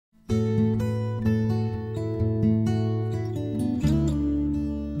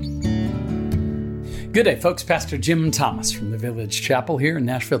Good day, folks. Pastor Jim Thomas from the Village Chapel here in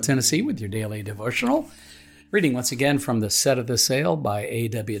Nashville, Tennessee with your daily devotional. Reading once again from The Set of the Sail by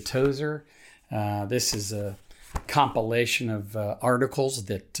A.W. Tozer. This is a compilation of articles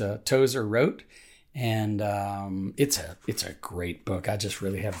that Tozer wrote, and it's a great book. I just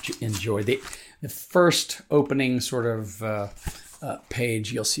really have enjoyed the first opening sort of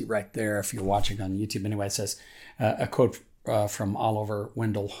page. You'll see right there if you're watching on YouTube. Anyway, it says a quote from Oliver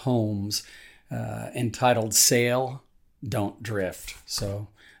Wendell Holmes entitled "Sail, Don't Drift." So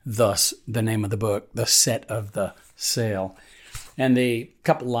thus the name of the book, The Set of the Sail. And the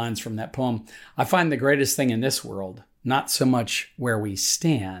couple lines from that poem: I find the greatest thing in this world, not so much where we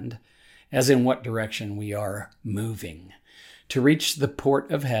stand, as in what direction we are moving. To reach the port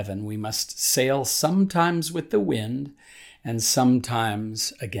of heaven, we must sail sometimes with the wind and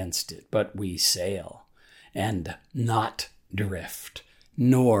sometimes against it. But we sail and not drift,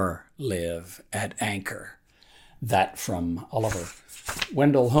 nor live at anchor. That from Oliver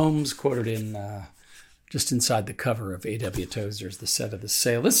Wendell Holmes, quoted in just inside the cover of A.W. Tozer's The Set of the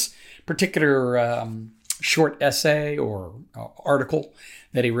Sail. This particular short essay or article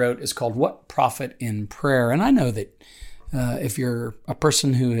that he wrote is called "What Profit in Prayer?" And I know that if you're a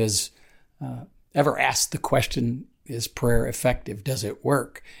person who has ever asked the question, is prayer effective? Does it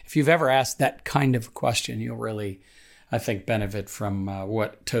work? If you've ever asked that kind of question, you'll really, I think, benefit from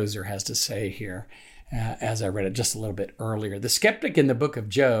what Tozer has to say here, as I read it just a little bit earlier. The skeptic in the book of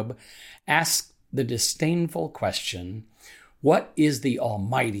Job asks the disdainful question, what is the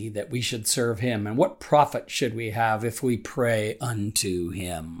Almighty that we should serve him? And what profit should we have if we pray unto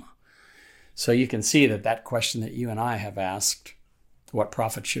him? So you can see that question that you and I have asked, what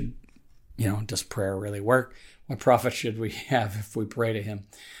profit should, does prayer really work? What profit should we have if we pray to him?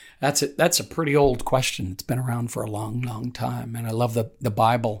 That's a pretty old question. It's been around for a long, long time. And I love the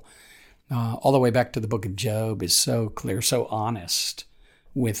Bible, all the way back to the book of Job, is so clear, so honest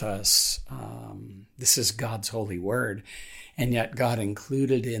with us. This is God's holy word. And yet God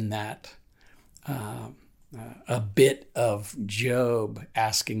included in that a bit of Job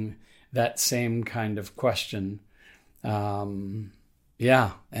asking that same kind of question. And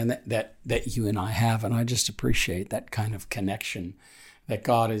that you and I have. And I just appreciate that kind of connection, that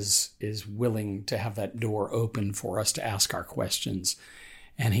God is willing to have that door open for us to ask our questions.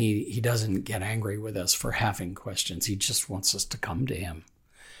 And he doesn't get angry with us for having questions. He just wants us to come to him.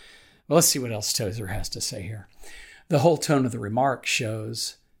 Well, let's see what else Tozer has to say here. The whole tone of the remark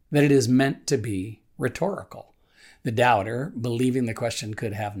shows that it is meant to be rhetorical. The doubter, believing the question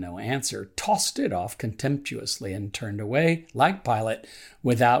could have no answer, tossed it off contemptuously and turned away, like Pilate,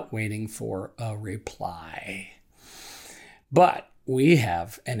 without waiting for a reply. But we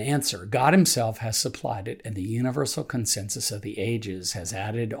have an answer. God himself has supplied it, and the universal consensus of the ages has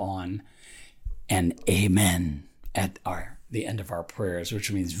added on an amen at the end of our prayers,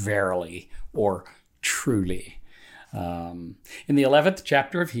 which means verily or truly. In the 11th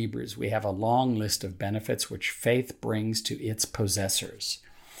chapter of Hebrews, we have a long list of benefits which faith brings to its possessors.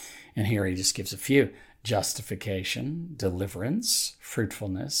 And here he just gives a few: justification, deliverance,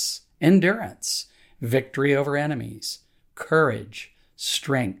 fruitfulness, endurance, victory over enemies, courage,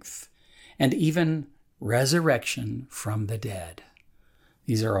 strength, and even resurrection from the dead.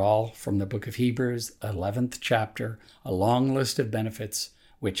 These are all from the book of Hebrews, 11th chapter, a long list of benefits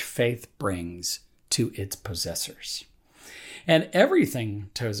which faith brings to its possessors. And everything,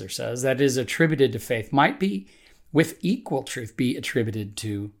 Tozer says, that is attributed to faith might be, with equal truth, be attributed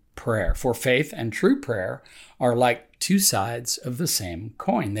to prayer. For faith and true prayer are like two sides of the same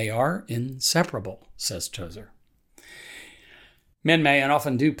coin. They are inseparable, says Tozer. Men may and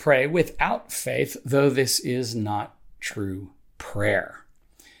often do pray without faith, though this is not true prayer.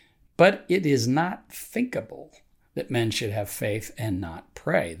 But it is not thinkable that men should have faith and not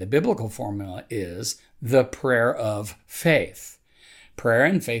pray. The biblical formula is the prayer of faith. Prayer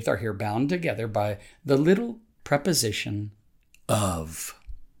and faith are here bound together by the little preposition of.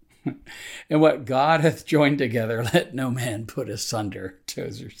 And what God hath joined together, let no man put asunder,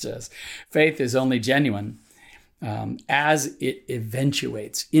 Tozer says. Faith is only genuine as it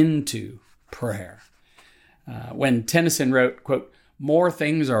eventuates into prayer. When Tennyson wrote, quote, "More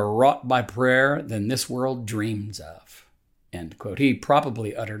things are wrought by prayer than this world dreams of," end quote, he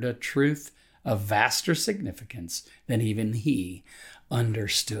probably uttered a truth of vaster significance than even he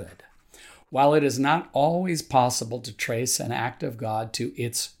understood. While it is not always possible to trace an act of God to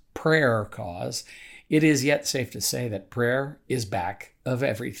its prayer cause, it is yet safe to say that prayer is back of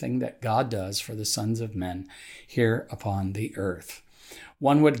everything that God does for the sons of men here upon the earth.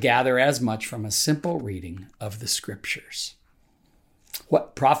 One would gather as much from a simple reading of the scriptures.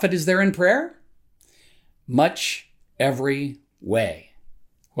 What profit is there in prayer? much every way.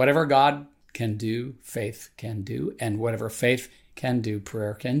 Whatever God can do, faith can do, and whatever faith can do,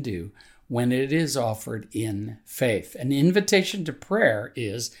 prayer can do, when it is offered in faith. An invitation to prayer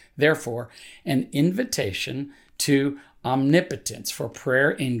is, therefore, an invitation to omnipotence, for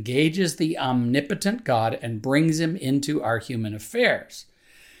prayer engages the omnipotent God and brings him into our human affairs.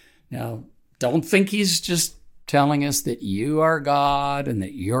 Now, don't think he's just telling us that you are God and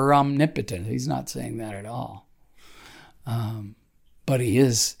that you're omnipotent. He's not saying that at all. But he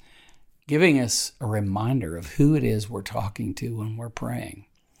is giving us a reminder of who it is we're talking to when we're praying,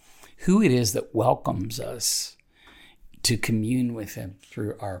 who it is that welcomes us to commune with him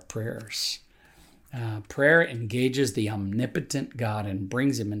through our prayers. Prayer engages the omnipotent God and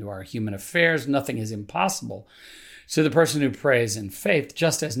brings him into our human affairs. Nothing is impossible to the person who prays in faith,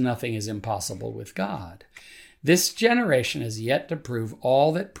 just as nothing is impossible with God. This generation has yet to prove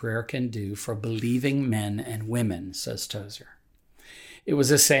all that prayer can do for believing men and women, says Tozer. It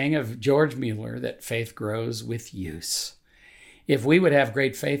was a saying of George Mueller that faith grows with use. If we would have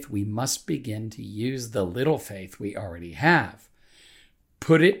great faith, we must begin to use the little faith we already have.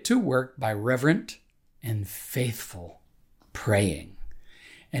 Put it to work by reverent and faithful praying,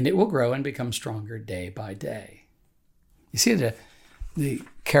 and it will grow and become stronger day by day. You see the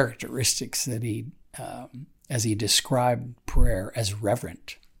characteristics that he, as he described prayer as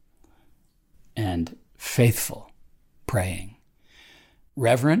reverent and faithful praying.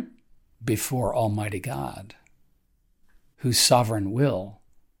 Reverent before Almighty God, whose sovereign will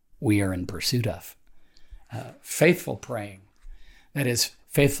we are in pursuit of. Faithful praying, that is,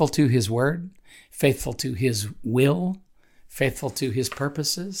 faithful to his word, faithful to his will, faithful to his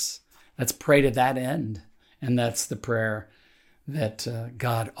purposes. Let's pray to that end. And that's the prayer that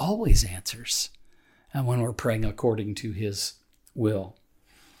God always answers when we're praying according to his will.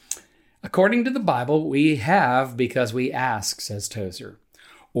 According to the Bible, we have because we ask, says Tozer,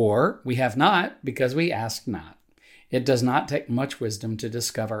 or we have not because we ask not. It does not take much wisdom to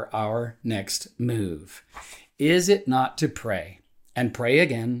discover our next move. Is it not to pray and pray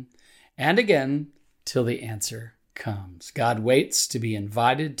again and again till the answer comes? God waits to be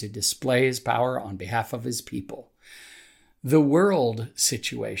invited to display his power on behalf of his people. The world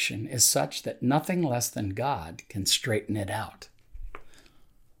situation is such that nothing less than God can straighten it out.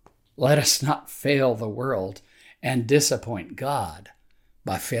 Let us not fail the world and disappoint God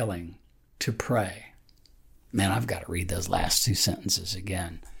by failing to pray. Man, I've got to read those last two sentences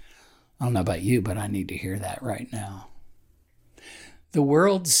again. I don't know about you, but I need to hear that right now. The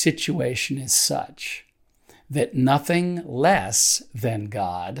world's situation is such that nothing less than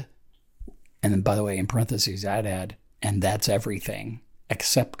God, and then by the way, in parentheses, I'd add, and that's everything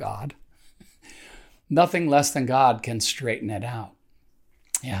except God. Nothing less than God can straighten it out.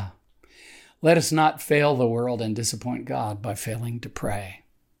 Yeah. Let us not fail the world and disappoint God by failing to pray.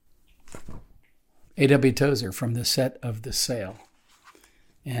 A.W. Tozer from the Set of the Sail.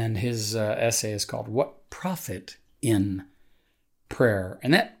 And his essay is called What Profit in Prayer?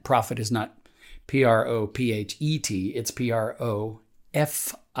 And that profit is not Prophet, it's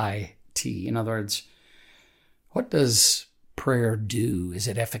Profit. In other words, what does prayer do? Is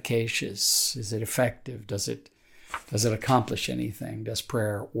it efficacious? Is it effective? Does it accomplish anything? Does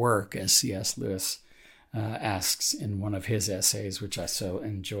prayer work, as C.S. Lewis asks in one of his essays, which I so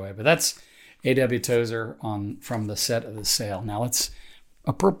enjoy? But that's A.W. Tozer from the Set of the Sail. Now let's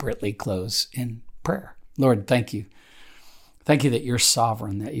appropriately close in prayer. Lord, thank you. Thank you that you're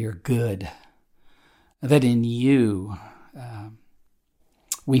sovereign, that you're good, that in you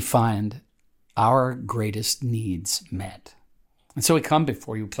we find our greatest needs met. And so we come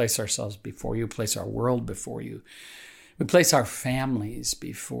before you, place ourselves before you, place our world before you. We place our families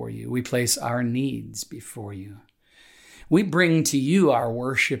before you. We place our needs before you. We bring to you our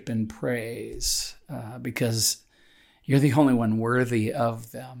worship and praise because you're the only one worthy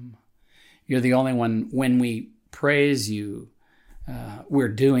of them. You're the only one, when we praise you, we're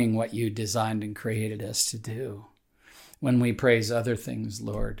doing what you designed and created us to do. When we praise other things,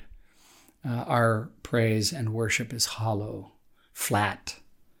 Lord, our praise and worship is hollow, flat,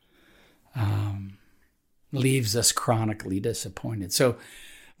 leaves us chronically disappointed. So,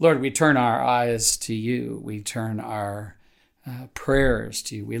 Lord, we turn our eyes to you. We turn our prayers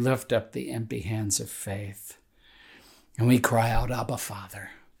to you. We lift up the empty hands of faith. And we cry out, Abba, Father,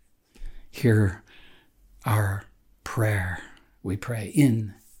 hear our prayer. We pray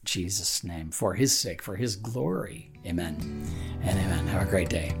in Jesus' name, for his sake, for his glory. Amen and amen. Have a great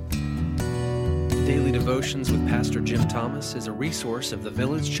day. Daily Devotions with Pastor Jim Thomas is a resource of the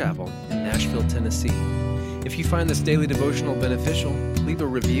Village Chapel in Nashville, Tennessee. If you find this daily devotional beneficial, leave a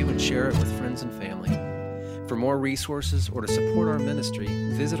review and share it with friends and family. For more resources or to support our ministry,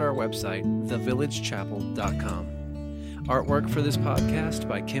 visit our website, thevillagechapel.com. Artwork for this podcast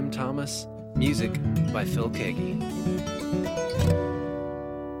by Kim Thomas. Music by Phil Kagi.